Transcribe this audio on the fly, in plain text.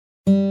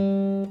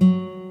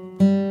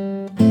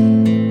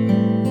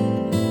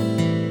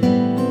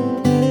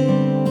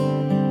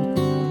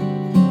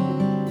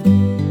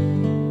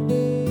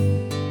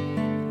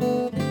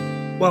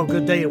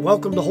Good day and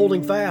welcome to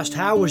Holding Fast.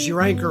 How is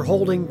your anchor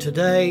holding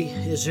today?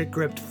 Is it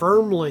gripped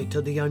firmly to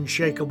the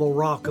unshakable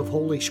rock of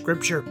Holy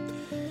Scripture?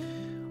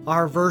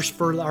 Our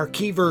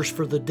key verse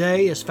for the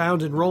day is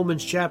found in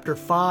Romans chapter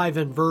 5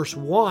 and verse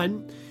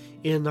 1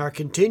 in our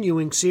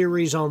continuing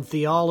series on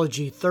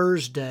Theology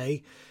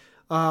Thursday.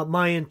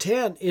 My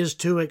intent is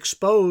to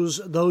expose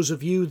those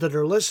of you that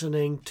are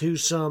listening to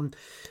some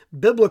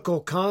biblical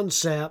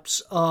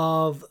concepts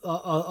of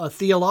a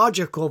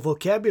theological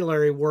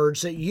vocabulary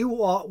words that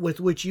with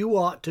which you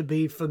ought to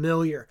be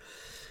familiar.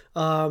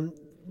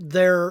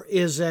 There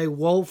is a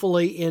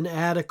woefully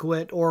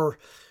inadequate or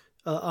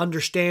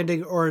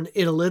understanding or an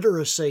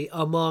illiteracy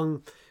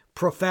among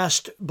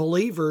professed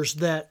believers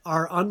that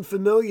are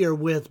unfamiliar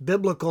with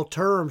biblical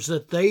terms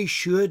that they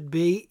should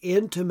be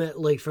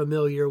intimately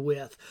familiar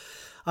with.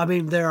 I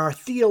mean, there are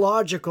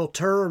theological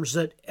terms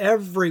that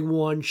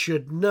everyone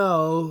should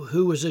know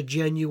who is a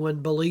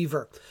genuine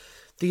believer.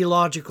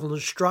 Theological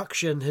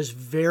instruction is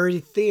very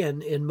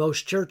thin in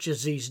most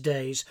churches these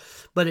days,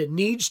 but it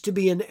needs to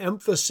be an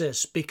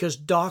emphasis because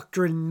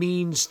doctrine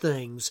means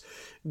things.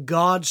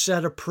 God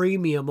set a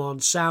premium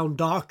on sound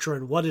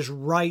doctrine, what is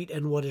right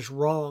and what is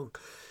wrong.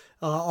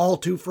 All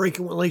too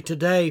frequently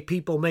today,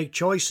 people make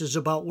choices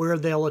about where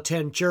they'll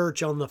attend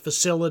church on the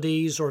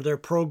facilities or their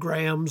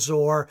programs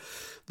or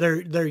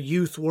their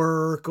youth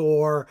work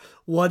or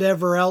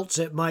whatever else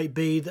it might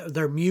be,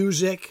 their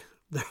music.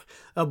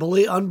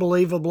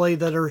 Unbelievably,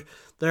 there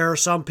are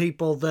some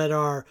people that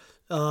are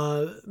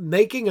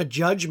making a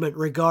judgment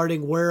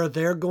regarding where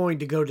they're going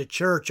to go to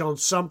church on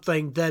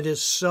something that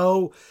is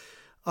so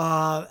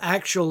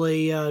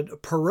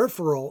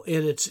peripheral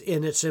in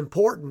its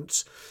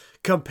importance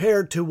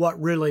compared to what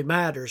really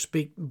matters.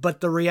 But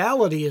the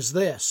reality is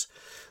this,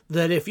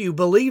 that if you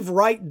believe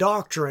right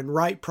doctrine,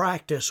 right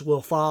practice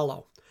will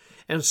follow.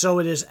 And so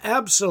it is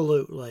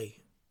absolutely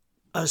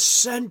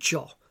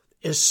essential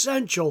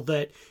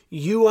that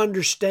you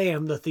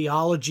understand the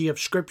theology of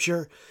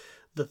Scripture,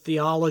 the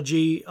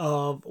theology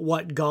of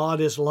what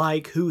God is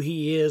like, who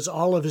He is,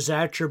 all of His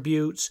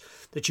attributes,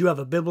 that you have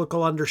a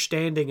biblical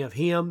understanding of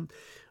Him,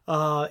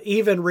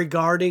 even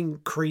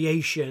regarding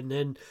creation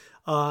and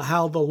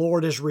how the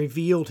Lord has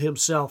revealed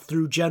Himself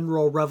through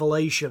general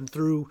revelation,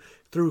 through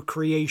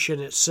creation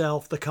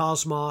itself, the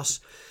cosmos,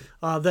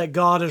 that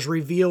God has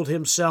revealed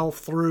Himself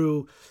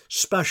through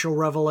special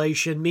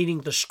revelation, meaning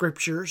the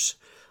Scriptures.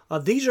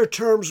 These are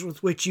terms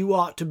with which you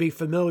ought to be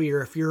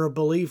familiar if you're a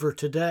believer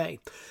today.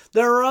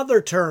 There are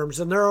other terms,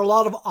 and there are a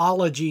lot of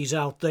ologies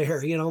out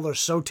there. You know, there's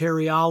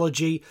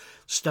soteriology,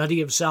 study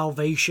of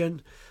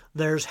salvation.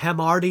 There's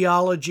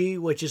hamartiology,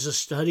 which is a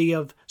study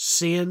of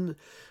sin.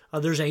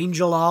 There's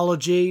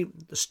angelology,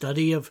 the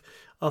study of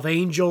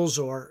angels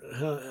or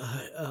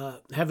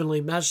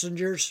heavenly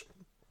messengers.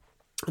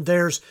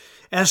 There's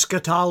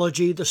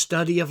eschatology, the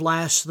study of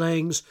last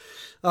things.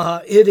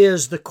 It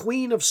is the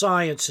queen of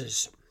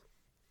sciences,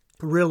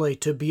 really,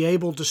 to be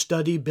able to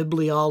study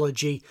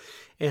bibliology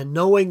and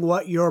knowing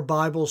what your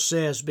Bible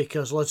says,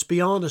 because let's be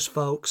honest,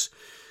 folks,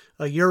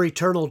 your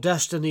eternal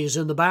destiny is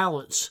in the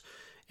balance.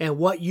 And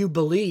what you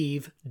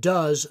believe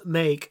does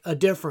make a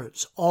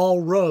difference.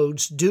 All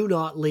roads do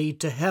not lead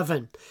to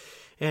heaven.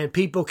 And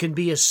people can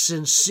be as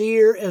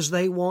sincere as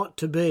they want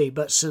to be,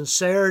 but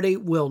sincerity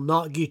will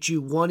not get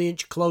you 1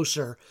 inch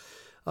closer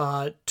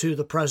to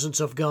the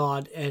presence of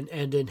God and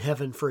in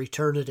heaven for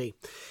eternity.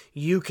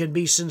 You can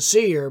be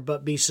sincere,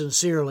 but be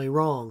sincerely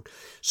wrong.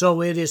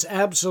 So it is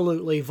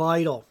absolutely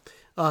vital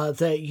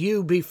that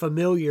you be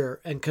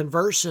familiar and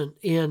conversant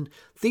in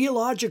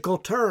theological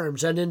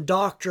terms and in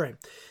doctrine,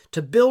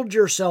 to build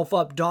yourself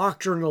up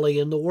doctrinally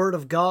in the Word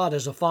of God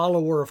as a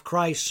follower of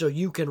Christ so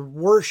you can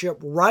worship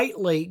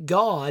rightly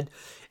God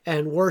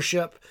and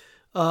worship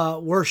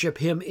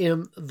Him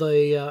in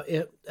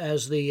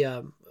as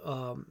the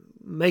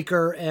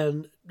maker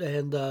and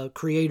the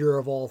creator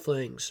of all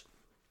things.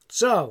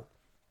 So,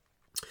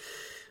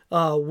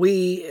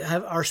 we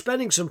are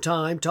spending some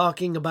time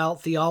talking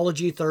about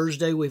Theology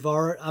Thursday.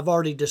 I've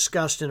already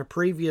discussed in a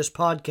previous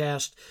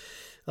podcast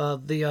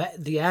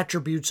the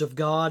attributes of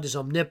God, His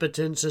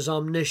omnipotence, His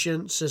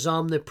omniscience, His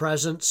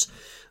omnipresence.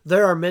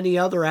 There are many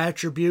other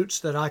attributes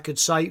that I could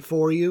cite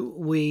for you.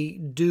 We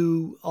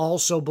do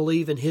also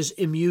believe in His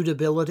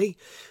immutability,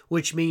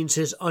 which means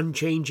His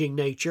unchanging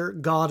nature.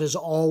 God is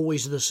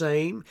always the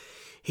same.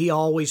 He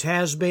always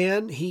has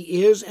been,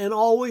 He is, and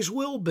always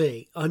will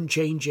be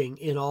unchanging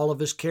in all of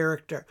His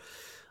character.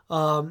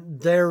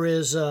 There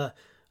is a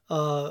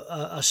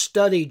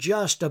study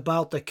just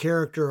about the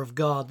character of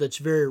God that's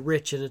very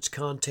rich in its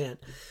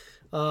content.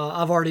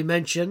 I've already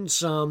mentioned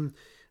some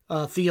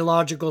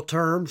theological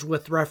terms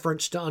with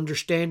reference to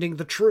understanding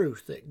the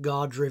truth, that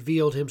God's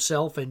revealed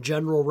Himself in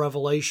general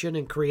revelation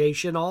and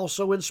creation,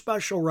 also in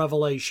special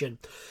revelation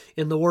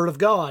in the Word of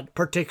God,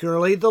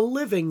 particularly the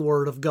living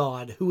Word of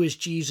God, who is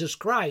Jesus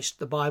Christ.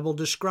 The Bible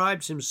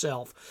describes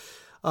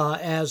Himself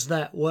as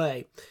that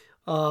way,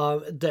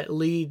 that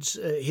leads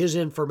His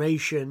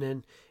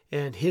information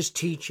and His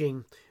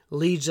teaching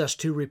leads us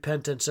to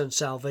repentance and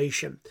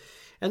salvation.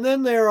 And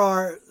then there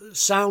are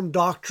sound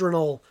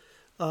doctrinal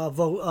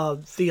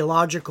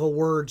theological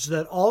words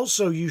that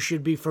also you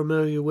should be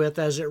familiar with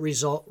as it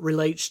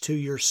relates to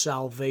your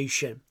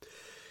salvation.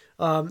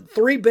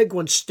 Three big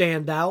ones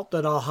stand out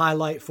that I'll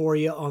highlight for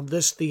you on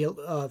this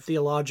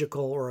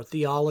theological or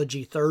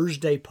Theology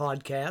Thursday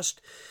podcast.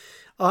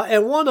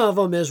 And one of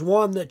them is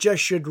one that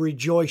just should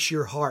rejoice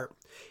your heart.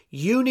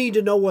 You need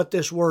to know what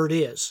this word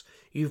is.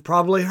 You've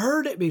probably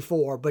heard it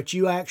before, but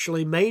you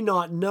actually may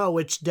not know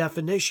its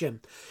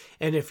definition.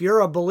 And if you're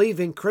a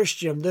believing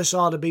Christian, this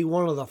ought to be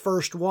one of the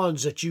first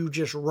ones that you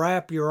just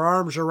wrap your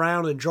arms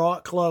around and draw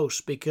it close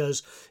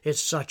because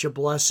it's such a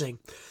blessing.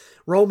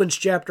 Romans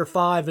chapter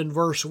 5 and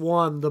verse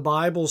 1, the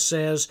Bible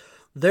says,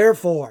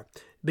 "Therefore,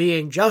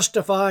 being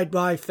justified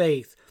by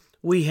faith,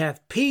 we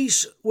have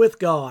peace with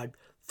God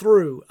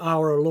through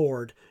our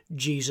Lord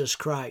Jesus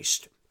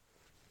Christ."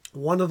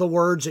 One of the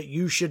words that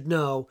you should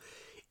know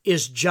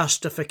is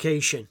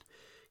justification.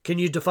 Can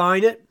you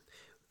define it?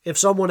 If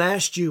someone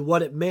asked you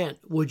what it meant,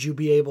 would you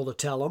be able to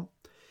tell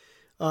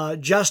them?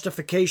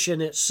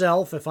 Justification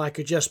itself, if I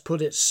could just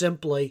put it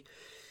simply,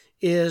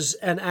 is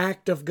an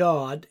act of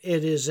God.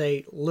 It is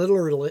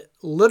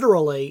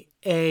literally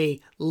a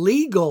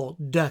legal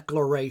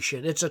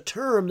declaration. It's a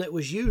term that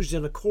was used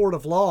in a court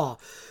of law,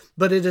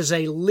 but it is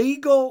a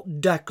legal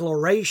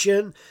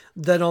declaration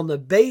that on the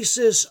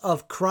basis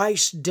of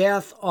Christ's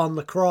death on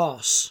the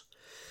cross,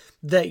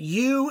 that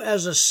you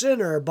as a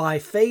sinner by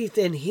faith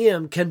in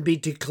Him can be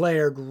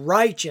declared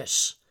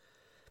righteous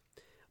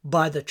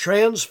by the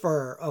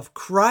transfer of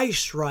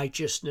Christ's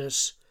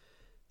righteousness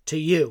to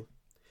you.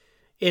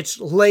 It's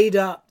laid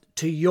up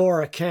to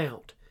your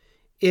account.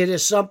 It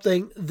is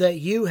something that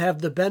you have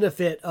the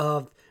benefit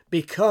of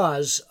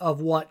because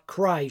of what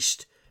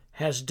Christ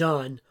has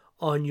done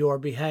on your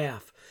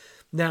behalf.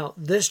 Now,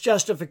 this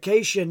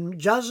justification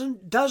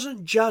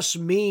doesn't just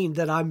mean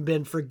that I've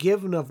been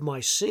forgiven of my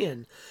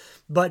sin,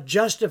 but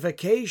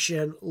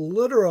justification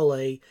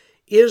literally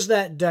is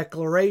that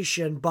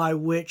declaration by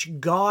which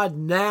God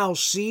now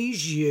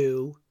sees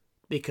you,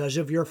 because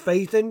of your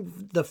faith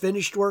in the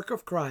finished work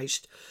of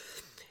Christ,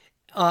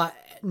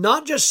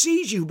 not just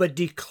sees you, but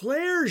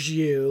declares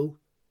you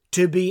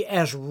to be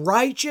as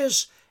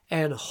righteous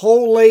and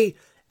holy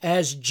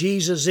as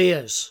Jesus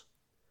is.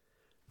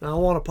 Now, I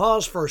want to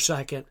pause for a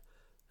second,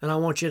 and I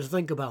want you to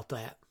think about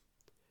that.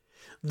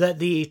 That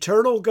the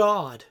eternal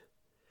God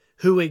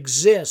who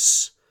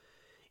exists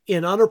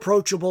in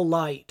unapproachable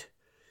light,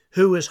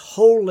 who is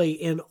holy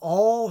in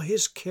all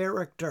His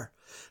character,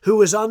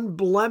 who is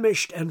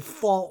unblemished and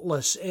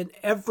faultless in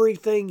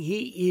everything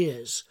He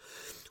is,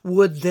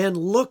 would then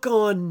look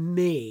on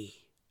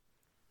me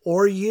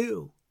or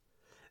you,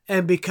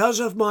 and because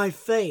of my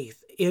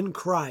faith in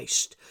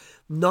Christ,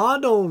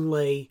 not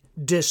only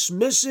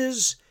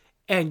dismisses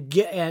and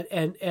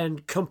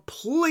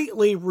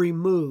completely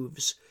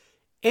removes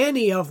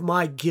any of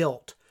my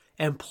guilt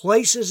and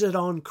places it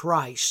on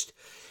Christ,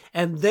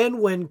 and then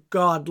when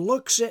God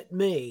looks at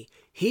me,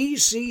 He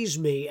sees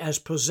me as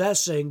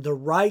possessing the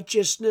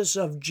righteousness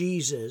of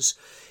Jesus,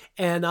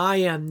 and I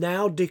am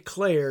now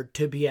declared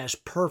to be as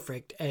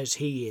perfect as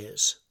He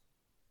is.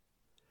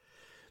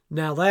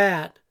 Now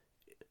that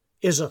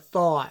is a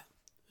thought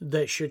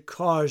that should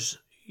cause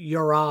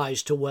your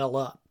eyes to well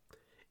up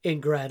in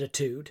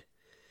gratitude.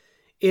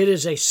 It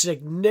is a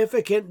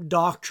significant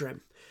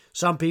doctrine.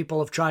 Some people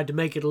have tried to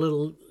make it a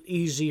little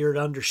easier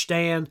to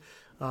understand,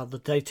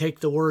 that they take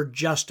the word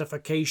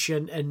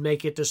justification and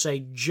make it to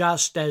say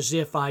just as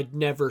if I'd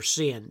never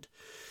sinned.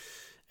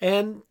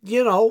 And,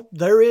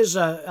 there is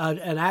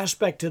an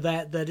aspect to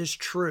that is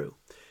true.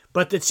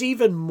 But it's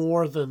even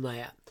more than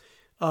that.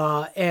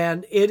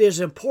 And it is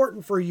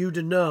important for you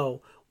to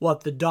know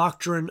what the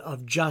doctrine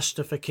of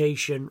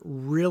justification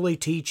really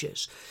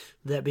teaches.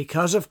 That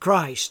because of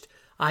Christ,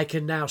 I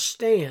can now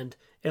stand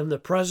in the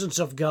presence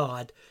of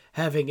God,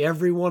 having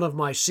every one of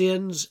my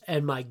sins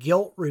and my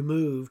guilt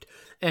removed,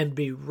 and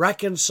be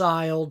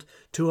reconciled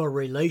to a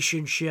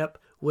relationship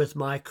with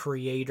my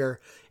Creator.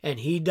 And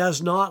He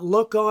does not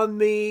look on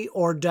me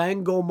or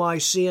dangle my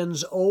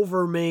sins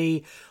over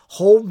me,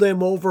 hold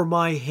them over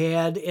my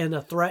head in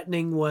a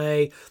threatening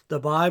way. The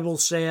Bible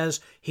says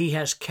He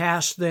has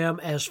cast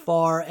them as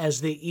far as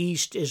the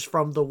east is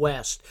from the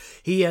west.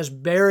 He has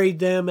buried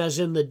them as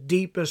in the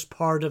deepest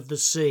part of the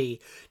sea,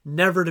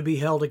 never to be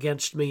held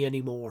against me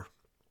anymore.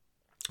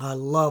 I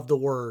love the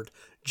word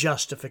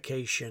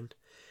justification.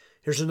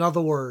 Here's another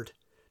word.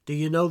 Do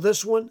you know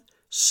this one?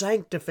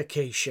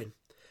 Sanctification.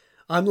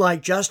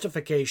 Unlike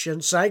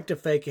justification,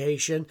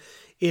 sanctification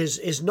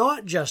is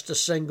not just a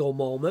single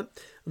moment.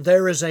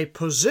 There is a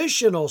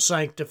positional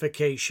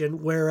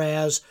sanctification,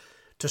 whereas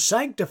to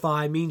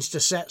sanctify means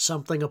to set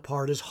something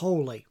apart as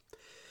holy.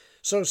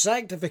 So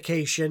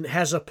sanctification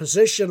has a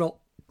positional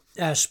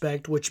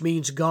aspect, which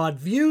means God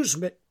views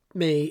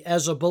me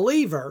as a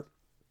believer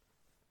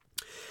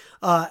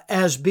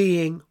as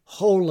being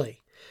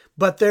holy.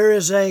 But there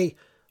is a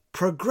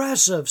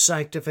progressive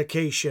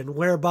sanctification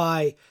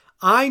whereby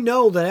I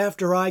know that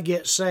after I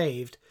get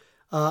saved,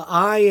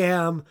 I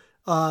am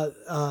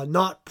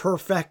not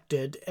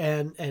perfected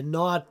and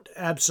not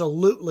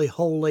absolutely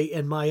holy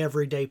in my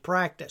everyday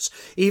practice.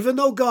 Even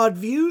though God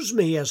views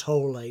me as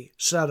holy,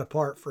 set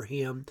apart for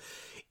Him,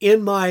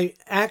 in my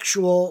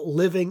actual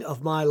living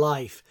of my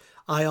life,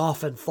 I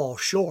often fall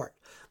short.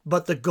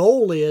 But the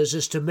goal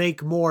is to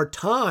make more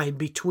time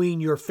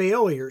between your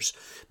failures,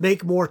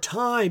 make more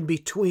time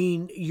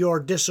between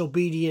your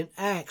disobedient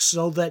acts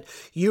so that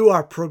you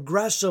are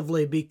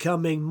progressively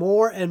becoming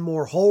more and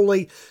more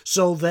holy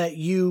so that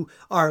you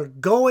are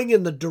going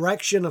in the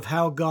direction of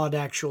how God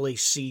actually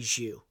sees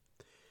you.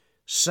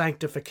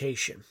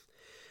 Sanctification.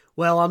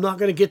 Well, I'm not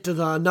going to get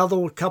to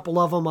another couple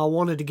of them I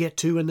wanted to get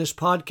to in this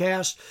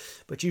podcast,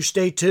 but you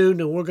stay tuned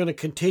and we're going to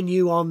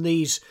continue on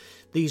these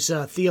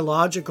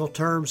theological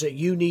terms that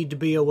you need to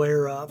be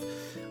aware of.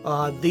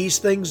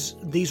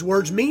 These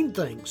words mean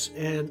things,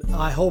 and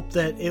I hope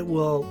that it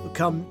will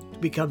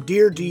become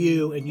dear to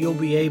you, and you'll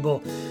be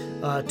able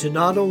to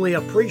not only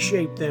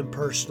appreciate them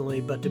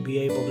personally, but to be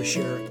able to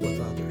share it with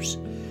others.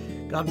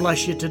 God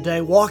bless you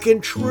today. Walk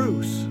in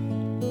truth,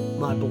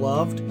 my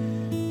beloved,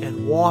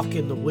 and walk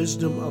in the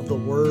wisdom of the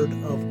Word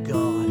of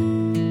God.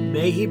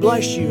 May He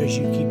bless you as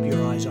you keep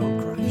your eyes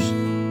on Christ.